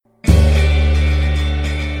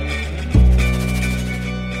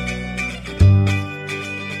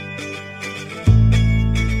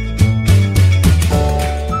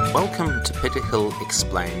Peter Hill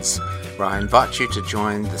Explains, where I invite you to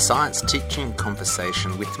join the science teaching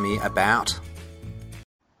conversation with me about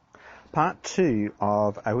Part 2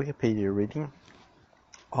 of a Wikipedia reading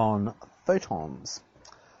on photons.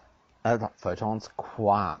 Not photons,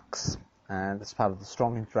 quarks. And it's part of the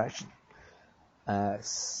strong interaction.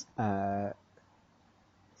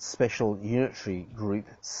 Special unitary group,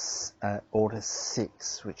 order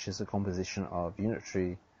 6, which is a composition of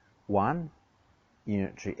unitary 1,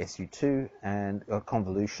 unitary SU2, and a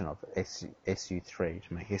convolution of SU3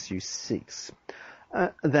 to make SU6.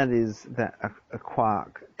 That is that a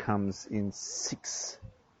quark comes in six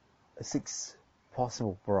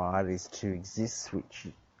possible varieties to exist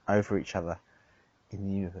over each other in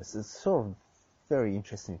the universe. It's sort of a very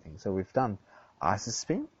interesting thing. So we've done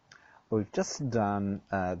isospin. We've just done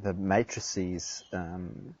the matrices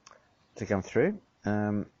to come through.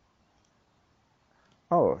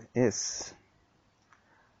 Oh, yes.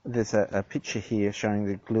 There's a picture here showing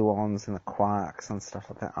the gluons and the quarks and stuff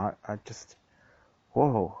like that. I just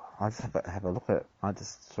have a look at it. I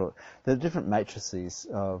just thought there are different matrices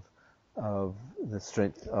of the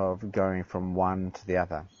strength of going from one to the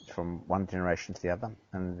other, from one generation to the other,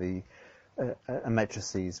 and the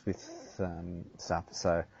matrices with stuff.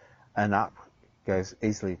 So an up goes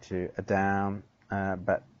easily to a down,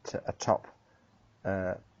 but a top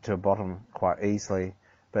to a bottom quite easily,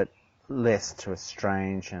 but less to a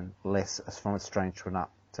strange, and less from a strange to an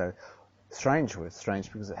up. So strange was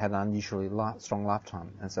strange because it had an unusually strong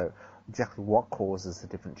lifetime, and so exactly what causes the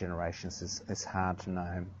different generations is hard to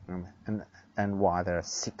know, and why there are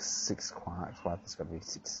six quarks, why there's got to be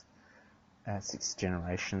six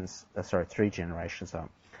generations, 3 generations on.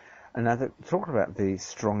 And now talking about the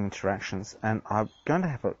strong interactions, and I'm going to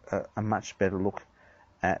have a much better look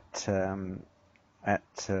at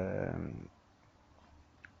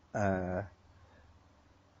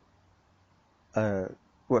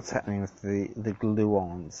what's happening with the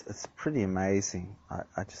gluons. It's pretty amazing.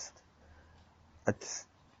 I just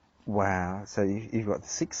wow. So you've got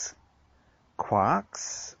 6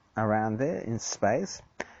 quarks around there in space,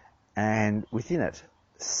 and within it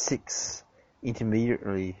 6 intermediate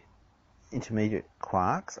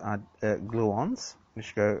quarks are gluons,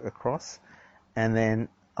 which go across, and then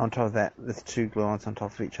on top of that there's 2 gluons on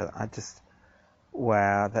top of each other.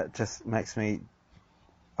 Wow, that just makes me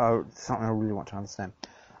something I really want to understand.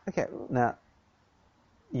 Okay, now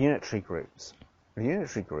unitary groups. A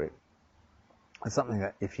unitary group is something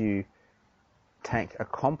that if you take a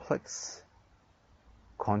complex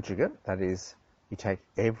conjugate, that is, you take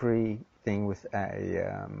everything with a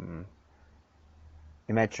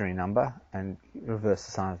imaginary number and reverse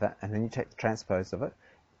the sign of that, and then you take the transpose of it,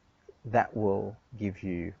 that will give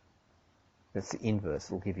you, that's the inverse,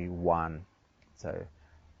 it will give you 1. So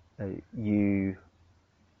U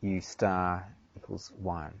star equals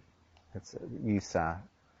 1. That's U star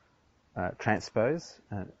transpose.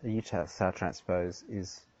 U star transpose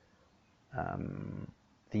is the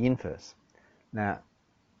inverse. Now,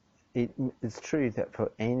 it's true that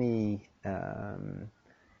for any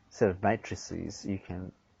set of matrices, you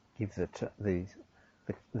can give the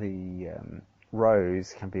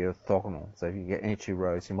rows can be orthogonal. So if you get any 2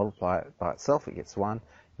 rows, you multiply it by itself, it gets 1.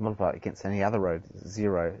 You multiply it against any other row, it's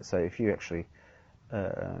 0. So if you actually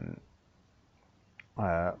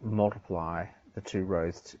multiply the 2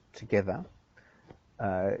 rows together,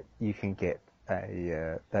 you can get they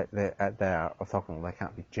are orthogonal. They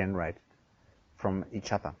can't be generated from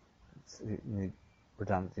each other. You need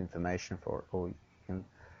redundant information for it, or you can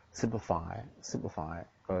simplify,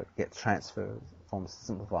 or get transfer forms to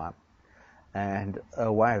simplify it. And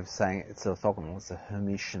a way of saying it's orthogonal is a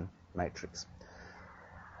Hermitian matrix.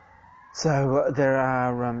 So there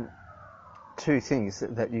are 2 things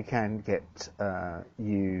that you can get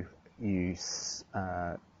U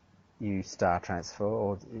star transfer,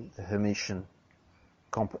 or the Hermitian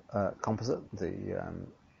composite, the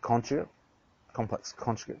complex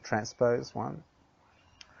conjugate transpose one.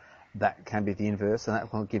 That can be the inverse, and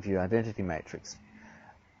that will give you identity matrix.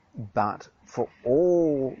 But for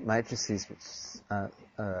all matrices which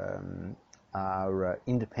are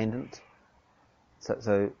independent,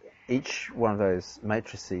 so each one of those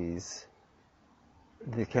matrices,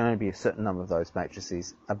 there can only be a certain number of those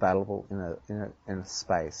matrices available in a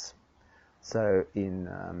space. So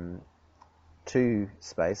in 2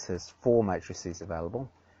 space, there's 4 matrices available.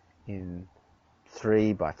 In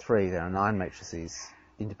 3 by 3, there are 9 matrices,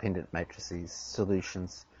 independent matrices,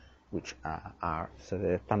 solutions, which are so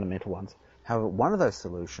they're fundamental ones. However, one of those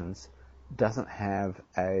solutions doesn't have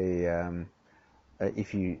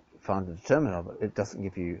if you find the determinant of it, it doesn't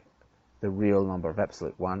give you the real number of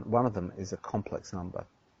absolute 1. One of them is a complex number.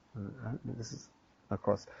 This is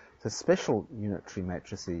across. So special unitary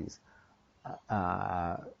matrices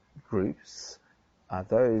groups are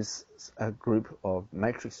a group of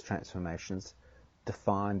matrix transformations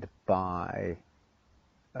defined by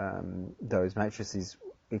those matrices,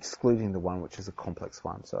 excluding the one which is a complex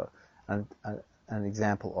one. So an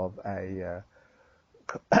example of a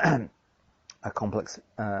complex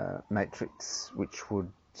matrix which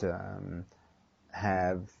would be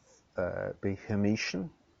Hermitian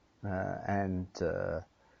and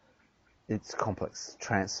its complex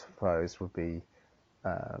transpose would be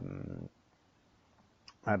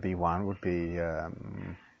B1 would be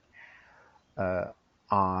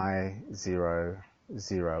I0,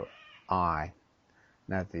 0, I.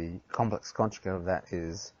 Now the complex conjugate of that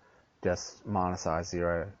is just minus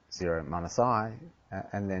I0, 0, minus I,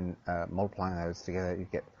 and then multiplying those together you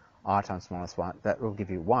get I times minus 1. That will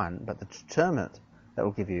give you 1, but the determinant, that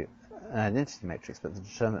will give you an identity matrix, but the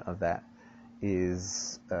determinant of that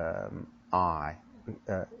is I'm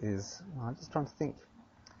just trying to think.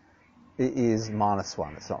 It is minus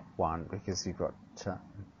 1, it's not 1, because you've got...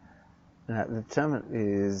 now the determinant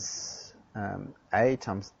is A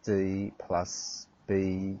times D plus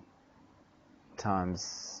B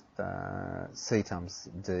times C times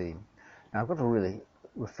D. Now I've got to really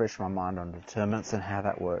refresh my mind on determinants and how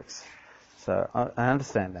that works. So I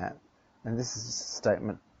understand that, and this is just a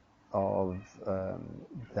statement of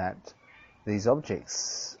that these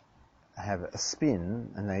objects have a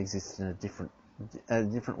spin and they exist in a different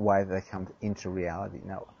way that they come into reality.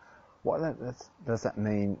 Now, what does that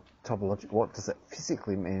mean topologically? What does that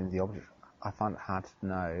physically mean in the object? I find it hard to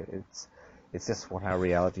know. It's just what our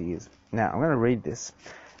reality is. Now, I'm going to read this.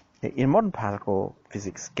 In modern particle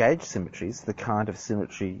physics, gauge symmetries, the kind of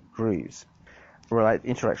symmetry grooves, relate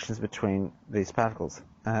interactions between these particles.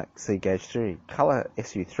 See gauge theory. Color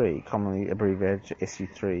SU3, commonly abbreviated to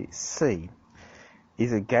SU3C,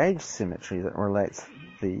 is a gauge symmetry that relates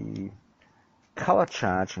the color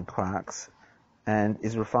charge in quarks and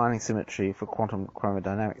is refining symmetry for quantum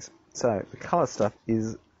chromodynamics. So the color stuff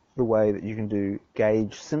is the way that you can do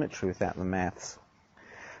gauge symmetry without the maths.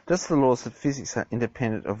 Just the laws of physics are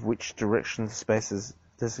independent of which direction the space is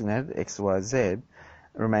designated, x, y, z,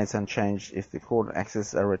 remains unchanged if the coordinate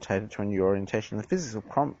axes are rotated to a new orientation. The physics of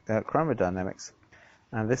chromodynamics,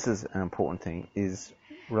 and this is an important thing, is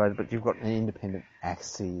related, but you've got an independent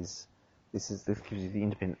axes. This gives you the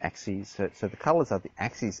independent axes. So the colours are the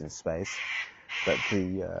axes in space, but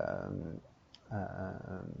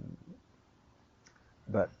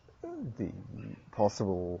the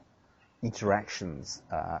possible interactions,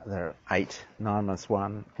 there are 8, 9 minus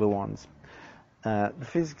 1 gluons. The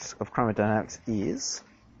physics of chromodynamics is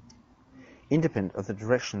independent of the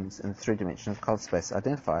directions in the 3 dimensions of colour space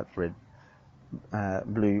identified: red,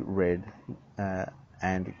 blue, red,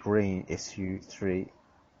 and green, SU3C.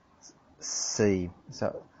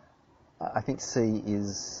 So I think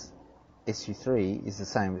SU3 is the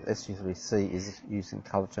same as SU3C is used in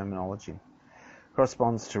colour terminology.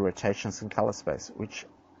 Corresponds to rotations in colour space, which,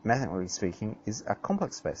 mathematically speaking, is a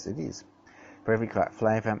complex space. It is. For every quark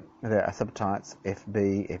flavour, there are subtypes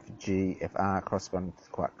FB, FG, FR corresponding to the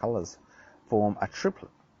quark colours, form a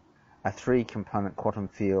triplet, a 3-component quantum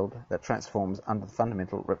field that transforms under the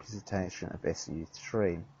fundamental representation of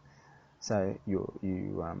SU3. So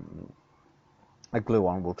a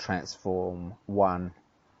gluon will transform one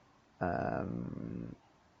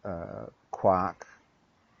quark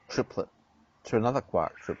triplet to another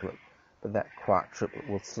quark triplet, but that quark triplet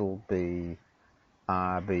will still be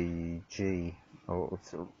RBG, or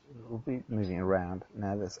it will be moving around.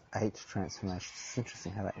 Now there's 8 transformations. It's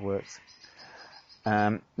interesting how that works.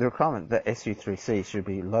 The requirement that SU3C should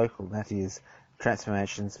be local, that is,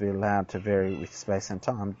 transformations be allowed to vary with space and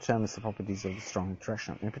time, determines the properties of the strong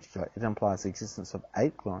interaction. In particular, it implies the existence of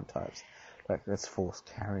 8 gluon types, like that's force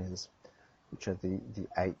carriers, which are the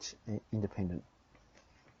 8 independent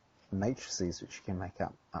matrices which you can make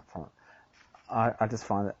up from it. I just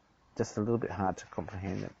find it just a little bit hard to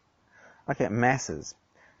comprehend it. Okay, masses.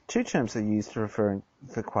 2 terms are used to refer to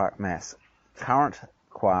the quark mass. Current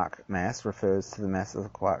quark mass refers to the mass of the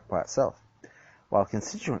quark by itself, while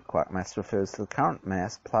constituent quark mass refers to the current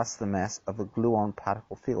mass plus the mass of the gluon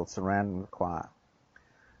particle field surrounding the quark.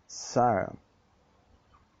 So,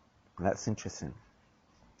 that's interesting.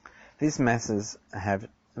 These masses have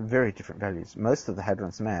very different values. Most of the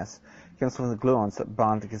hadron's mass comes from the gluons that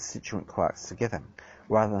bind the constituent quarks together,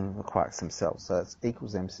 rather than the quarks themselves. So it's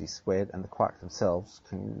equals mc squared, and the quarks themselves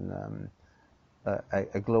can...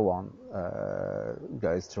 a gluon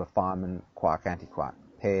goes to a Feynman quark-antiquark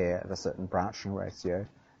pair at a certain branching ratio,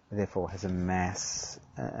 therefore has a mass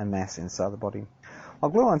inside the body.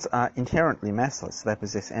 While gluons are inherently massless, they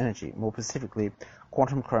possess energy, more specifically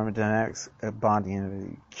quantum chromodynamics binding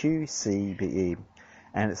energy QCBE,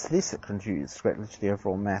 and it's this that contributes greatly to the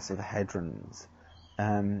overall mass of the hadrons,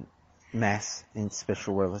 mass in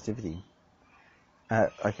special relativity.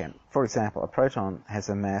 For example, a proton has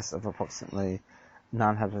a mass of approximately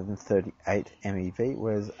 938 MeV,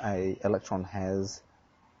 whereas an electron has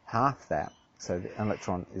half that. So the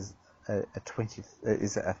electron is a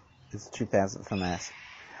 2,000th the mass,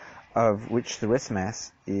 of which the rest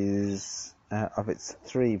mass is of its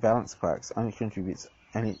 3 valence quarks only contributes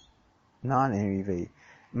only 9 MeV.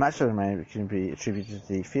 Much of the remainder can be attributed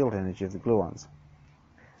to the field energy of the gluons.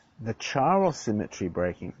 The chiral symmetry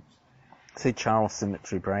breaking. See chiral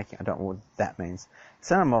symmetry breaking. I don't know what that means. The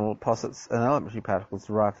Standard Model posits an elementary particles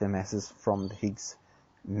derive their masses from the Higgs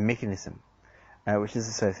mechanism, which is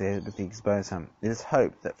associated with the Higgs boson. It is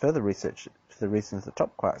hoped that further research for the reason that the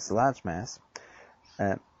top quark's large mass,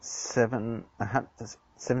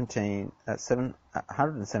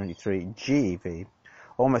 773 GeV,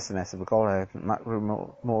 almost the mass of a gold atom, might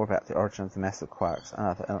reveal more about the origin of the massive quarks and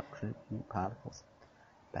other elementary particles.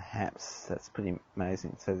 Perhaps that's pretty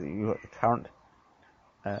amazing. So you've got the current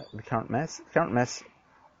mass. The current mass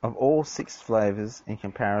of all 6 flavors in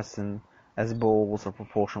comparison as balls of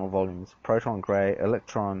proportional volumes. Proton grey,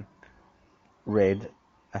 electron red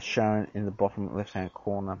are shown in the bottom left-hand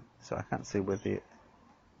corner. So I can't see where the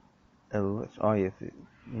I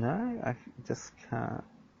just can't.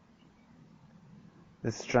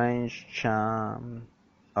 The strange charm.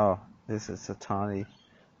 Oh, this is a tiny.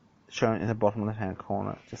 Shown in the bottom left-hand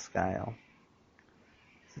corner to scale.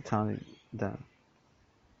 It's a tiny done.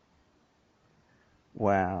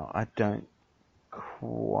 Wow, I don't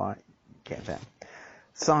quite get that.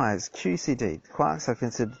 Size, QCD. Quarks are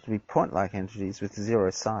considered to be point-like entities with 0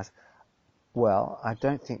 size. Well, I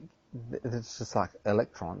don't think it's just like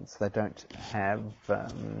electrons. They don't have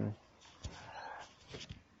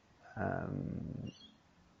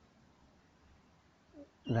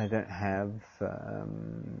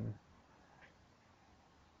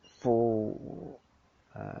full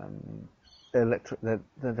they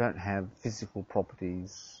don't have physical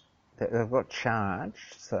properties. They've got charge,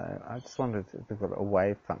 so I just wondered if they've got a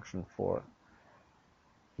wave function for it.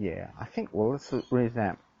 Yeah, I think, well, let's read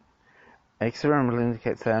that. Experimental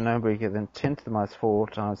indicates they are no bigger than 10 to the minus 4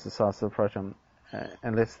 times the size of the proton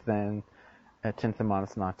and less than 10 to the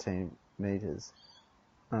minus 19 meters.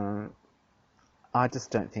 I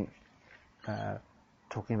just don't think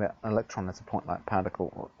talking about an electron as a point-like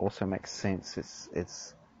particle also makes sense.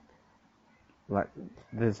 It's like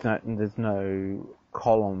there's no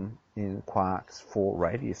column in quarks for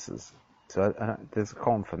radiuses. So there's a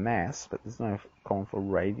column for mass, but there's no column for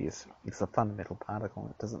radius. It's a fundamental particle.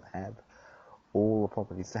 It doesn't have all the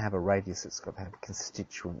properties. To have a radius, it's got to have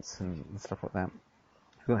constituents and stuff like that.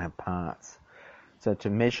 It's got to have parts. So to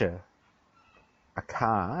measure a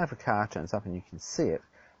car, if a car turns up and you can see it,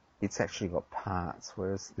 it's actually got parts,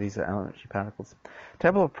 whereas these are elementary particles.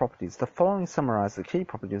 Table of properties. The following summarize the key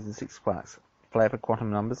properties of the 6 quarks. Flavor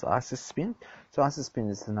quantum numbers, isospin. So isospin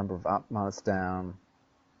is the number of up minus down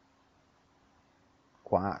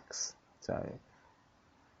quarks. So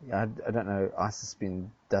I don't know, isospin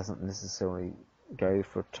doesn't necessarily go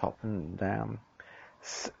for top and down.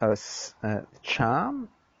 Charm,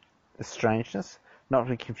 the strangeness, not to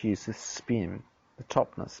be confused with spin, the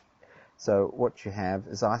topness. So what you have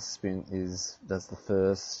is isospin does the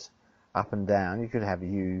first up and down. You could have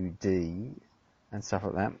U, D, and stuff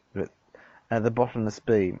like that, but the bottomless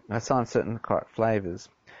B. I assign certain quark flavors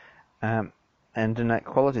and denote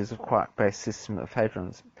qualities of quark-based system of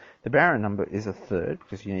hadrons. The baryon number is a third,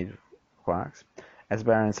 because you need quarks, as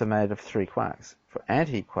baryons are made of 3 quarks. For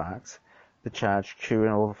anti-quarks, the charge Q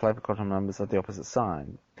and all the flavor quantum numbers are the opposite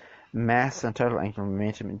sign. Mass and total angular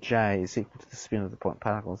momentum in J is equal to the spin of the point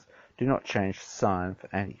particles. Do not change the sign for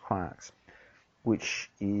anti-quarks,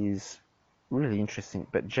 which is really interesting.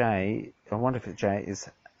 But J, I wonder if J is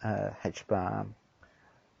H bar,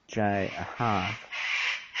 J a half.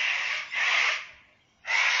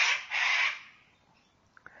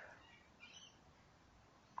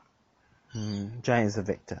 J is a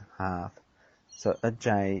vector, half. So a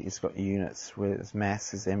J has got units, whereas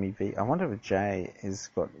mass is MeV. I wonder if J has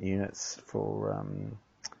got units for,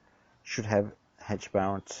 should have H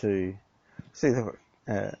bar on 2. See, they've got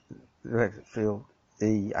the electric field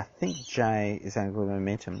E. I think J is angular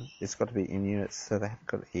momentum. It's got to be in units, so they haven't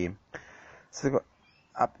got it here. So they've got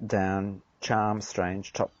up, down, charm,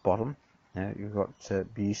 strange, top, bottom. You've got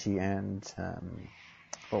beauty and,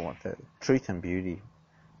 truth and beauty.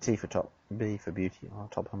 T for top, B for beauty, or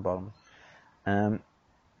top and bottom.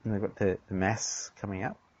 And they've got the mass coming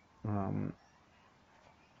up.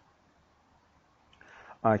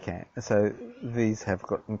 Okay, so these have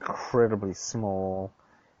got incredibly small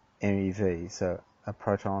MeV. So a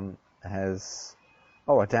proton has,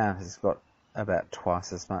 a down has got about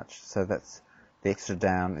twice as much. So that's the extra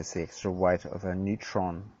down is the extra weight of a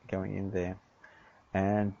neutron going in there.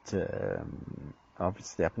 And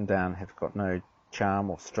obviously up and down have got no charm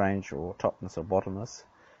or strange or topness or bottomness.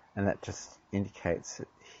 And that just indicates it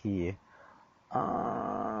here.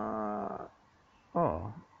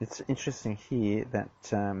 It's interesting here that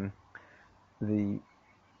the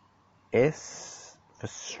S for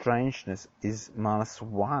strangeness is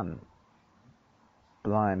 -1.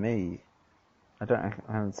 Blimey. I don't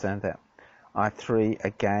understand that. I3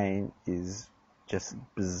 again is just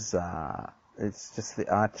bizarre. It's just the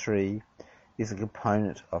I3 is a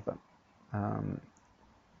component of it.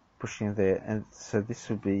 Pushing there, and so this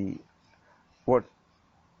would be what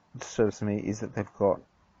disturbs me is that they've got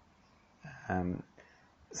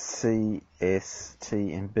C, S,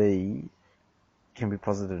 T, and B can be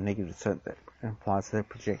positive and negative, so that implies their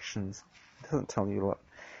projections. It doesn't tell you a lot.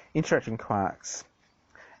 Interacting quarks.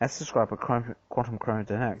 As described by quantum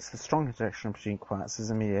chromodynamics, the strong interaction between quarks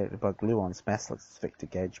is mediated by gluons, massless vector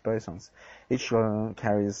gauge bosons. Each gluon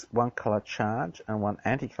carries one colored charge and one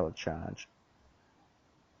anti-colored charge.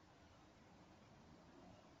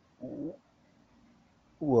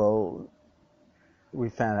 Well, we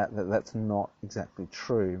found out that that's not exactly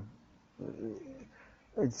true.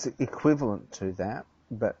 It's equivalent to that,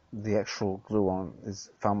 but the actual gluon is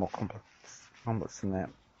far more complex than that.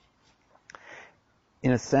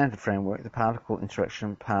 In a standard framework, the particle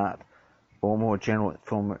interaction part, or more general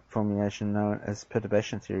formulation known as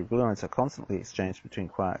perturbation theory, gluons are constantly exchanged between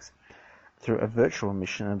quarks through a virtual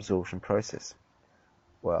emission and absorption process.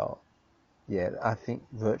 Well, yeah, I think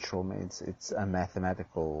virtual means it's a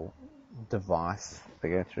mathematical device they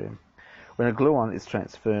go through. When a gluon is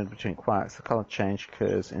transferred between quarks, the color change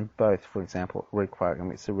occurs in both. For example, a red quark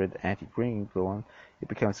emits a red anti-green gluon, it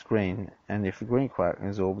becomes green, and if the green quark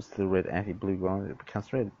absorbs the red anti-blue gluon, it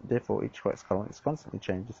becomes red. Therefore, each quark's color is constantly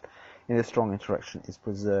changes, and the strong interaction is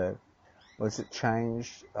preserved. Well, is it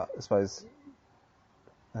changed? I suppose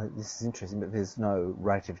this is interesting, but there's no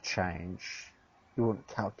rate of change. You wouldn't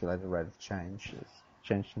calculate a rate of change. It's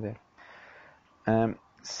changed in there.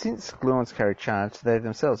 Since gluons carry charge, they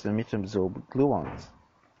themselves emit and absorb gluons.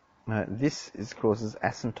 This causes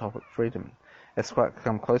asymptotic freedom. As quarks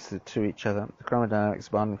come closer to each other, the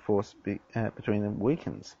chromodynamics binding force between them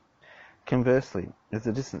weakens. Conversely, as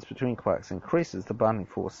the distance between quarks increases, the binding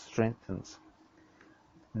force strengthens.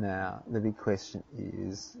 Now, the big question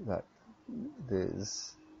is that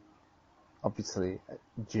there's obviously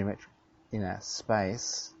geometry in our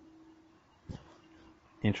space.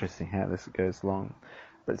 Interesting how this goes along.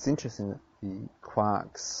 But it's interesting that the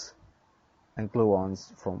quarks and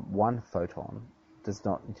gluons from one photon does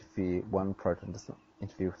not interfere, one proton does not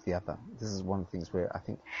interfere with the other. This is one of the things where I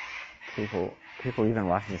think people even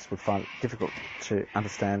writing this would find it difficult to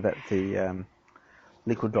understand that the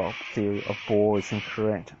liquid dot theory of Bohr is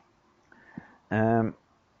incorrect.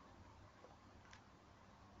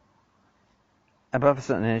 Above a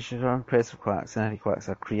certain energy, pairs of quarks and antiquarks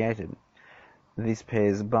are created. These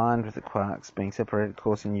pairs bind with the quarks being separated,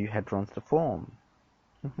 causing new hadrons to form.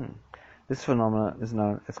 This phenomenon is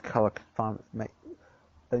known as color confinement.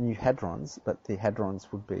 New hadrons, but the hadrons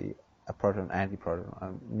would be a proton, antiproton,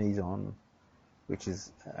 a meson, which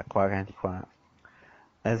is a quark, antiquark.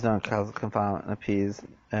 As known, color confinement appears,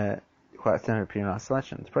 quarks don't appear in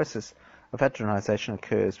isolation. The process of hadronization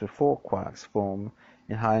occurs before quarks form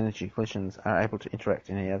in high energy collisions are able to interact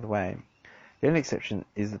in any other way. The only exception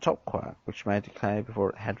is the top quark, which may decay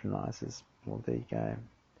before it hadronizes. Well, there you go.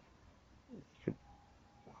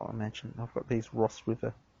 I imagine I've got these Ross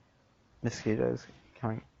River mosquitoes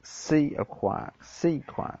coming. Sea quarks,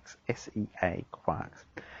 SEA quarks.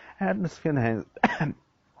 And this contains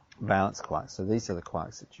valence quarks. So these are the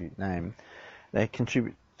quarks that you name. They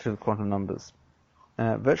contribute to the quantum numbers.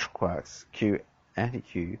 Virtual quarks, Q,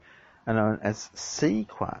 anti-Q, are known as C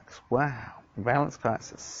quarks. Wow. Valence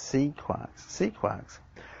quarks are C quarks. C quarks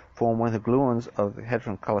form when the gluons of the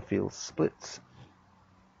hadron color field splits.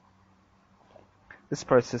 This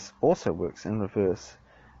process also works in reverse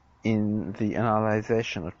in the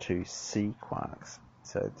annihilation of two C quarks.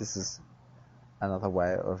 So this is another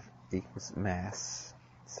way of equals mass,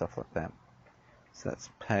 stuff like that. So that's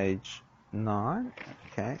page 9.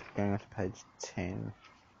 Okay, going on to page 10.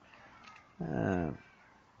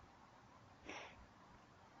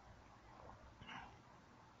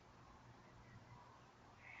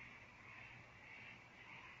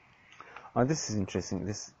 Oh, this is interesting.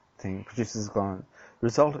 This thing produces gluon. The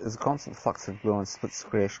result is a constant flux of gluon splits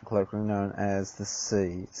creation, colloquially known as the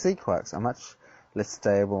C. C quarks are much less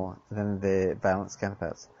stable than their valence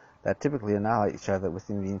counterparts. They typically annihilate each other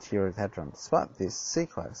within the interior of the hadron. Despite this, C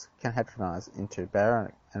quarks can hadronize into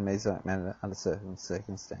baryonic and mesonic matter under certain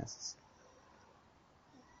circumstances.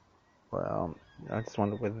 Well, I just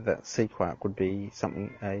wonder whether that C quark would be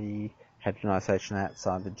something, a hadronization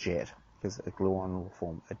outside the jet, because a gluon will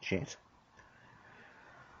form a jet.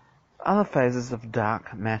 Other phases of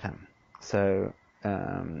dark matter. So,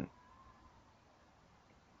 I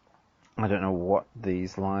don't know what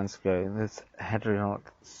these lines go. There's hadronic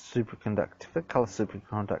superconductivity, color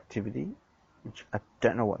superconductivity, which I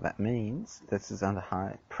don't know what that means. This is under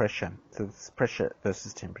high pressure. So this is pressure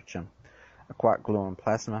versus temperature. A quark gluon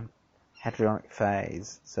plasma, hadronic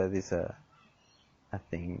phase. So these are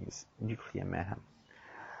things, nuclear matter.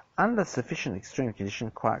 Under sufficient extreme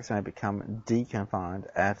conditions, quarks may become deconfined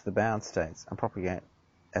out of the bound states and propagate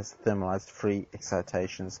as thermalized free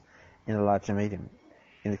excitations in a larger medium.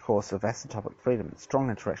 In the course of isotopic freedom, strong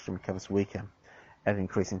interaction becomes weaker at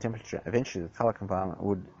increasing temperature. Eventually, the color confinement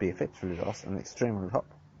would be effectively lost, and the extremely hot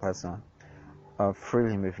plasma of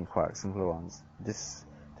freely moving quarks and gluons. This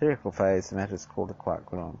theoretical phase of matter is called a quark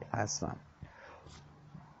gluon plasma.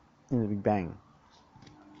 In the Big Bang,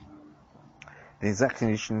 the exact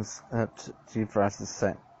conditions to give rise to this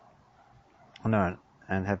state are known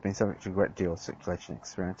and have been subject to a great deal of circulation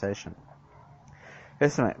experimentation.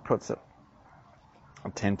 Estimate puts it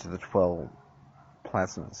 10 to the 12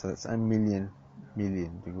 plasma, so that's a million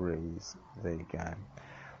degrees. There you go.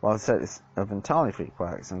 While the state of entirely free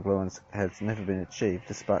quarks and gluons has never been achieved,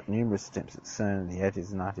 despite numerous attempts at CERN in the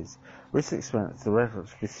 80s and 90s, recent experiments with the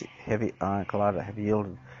relativistic heavy ion collider have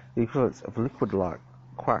yielded the equivalence of liquid-like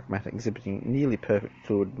quark matter exhibiting nearly perfect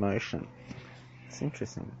fluid motion. It's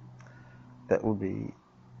interesting. That would be,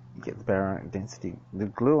 you get the baryonic density. The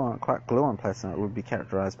quark gluon plasma would be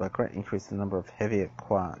characterized by a great increase in the number of heavier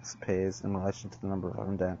quarks pairs in relation to the number of up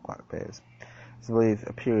and down quark pairs. It's believed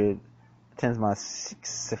a period 10 to the minus 6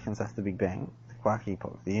 seconds after the Big Bang, the quark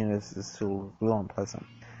epoch, the universe is filled with gluon plasma.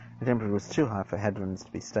 The temperature was too high for hadrons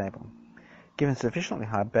to be stable. Given sufficiently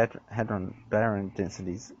high hadron baryon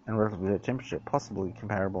densities and relatively low temperature, possibly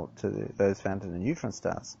comparable to those found in the neutron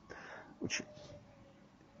stars, which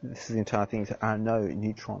this is the entire thing. There are no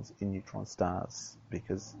neutrons in neutron stars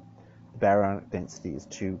because the baryonic density is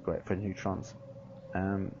too great for neutrons.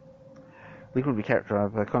 Liquid would be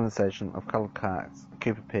characterized by condensation of colored quarks,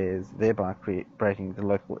 Cooper pairs, thereby creating the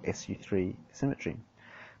local SU3 symmetry.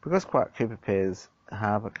 Because quark Cooper pairs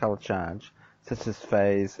have a color charge, such as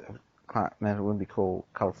phase of quark matter would be called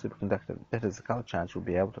color superconductive. That is, the color charge will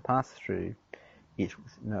be able to pass through it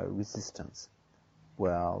with no resistance.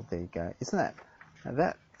 Well, there you go. Isn't that? Now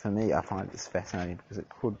that, for me, I find this fascinating because it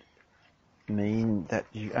could mean that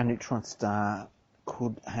a neutron star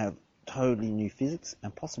could have totally new physics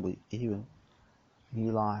and possibly even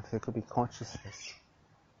new life. There could be consciousness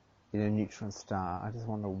in a neutron star. I just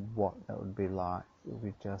wonder what that would be like. It would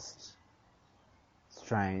be just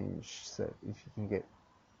strange. So if you can get,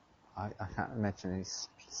 I can't imagine any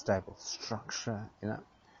stable structure in it,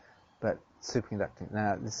 but superconducting.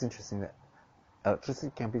 Now, it's interesting that electricity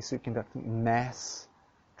can be superconducting. Mass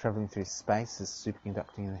traveling through space is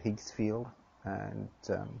superconducting in the Higgs field, and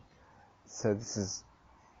so this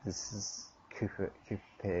is Cooper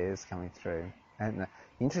pairs coming through. And the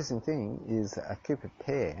interesting thing is that a Cooper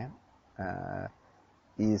pair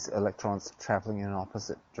is electrons traveling in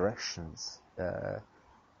opposite directions.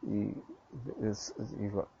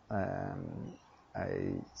 You've got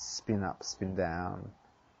a spin up, spin down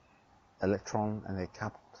electron, and they're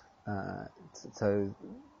coupled.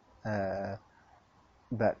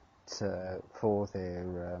 But for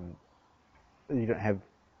their, you don't have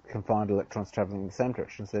confined electrons traveling in the same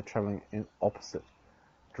directions. They're traveling in opposite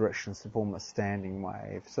directions to form a standing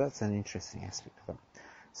wave. So that's an interesting aspect of it.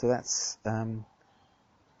 So that's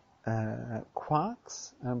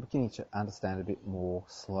quarks. I'm beginning to understand a bit more,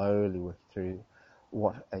 slowly working through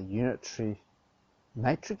what a unitary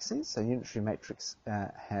matrix is. So a unitary matrix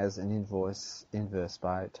has an inverse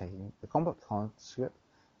by taking the complex conjugate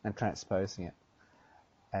and transposing it.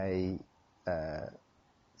 A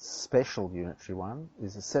special unitary one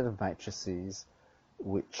is a set of matrices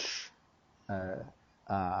which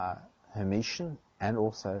are Hermitian and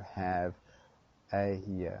also have a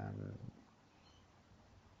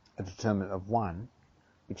determinant of 1,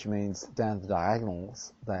 which means down the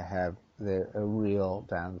diagonals they're real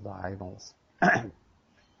down the diagonals,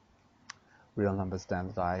 real numbers down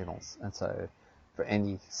the diagonals. And so for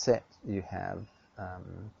any set you have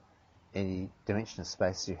any dimension of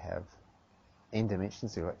space you have n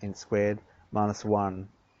dimensions. You've got n squared minus 1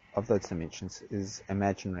 of those dimensions is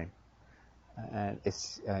imaginary. And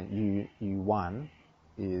U1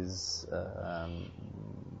 is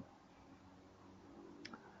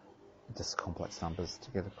just complex numbers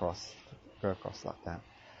to go across like that.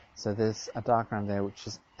 So there's a diagram there which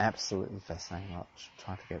is absolutely fascinating. I'll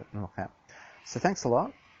try to get it and look at. So thanks a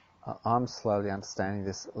lot. I'm slowly understanding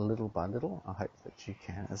this little by little. I hope that you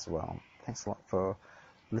can as well. Thanks a lot for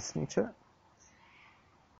listening to it.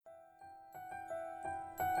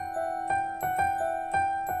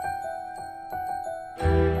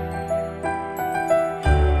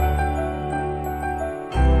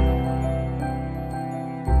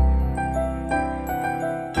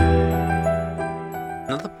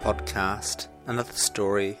 Another podcast, another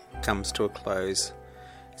story comes to a close.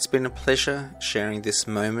 It's been a pleasure sharing this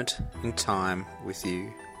moment in time with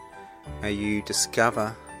you. May you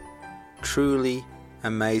discover truly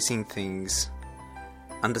amazing things,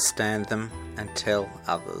 understand them, and tell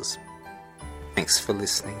others. Thanks for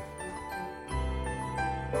listening.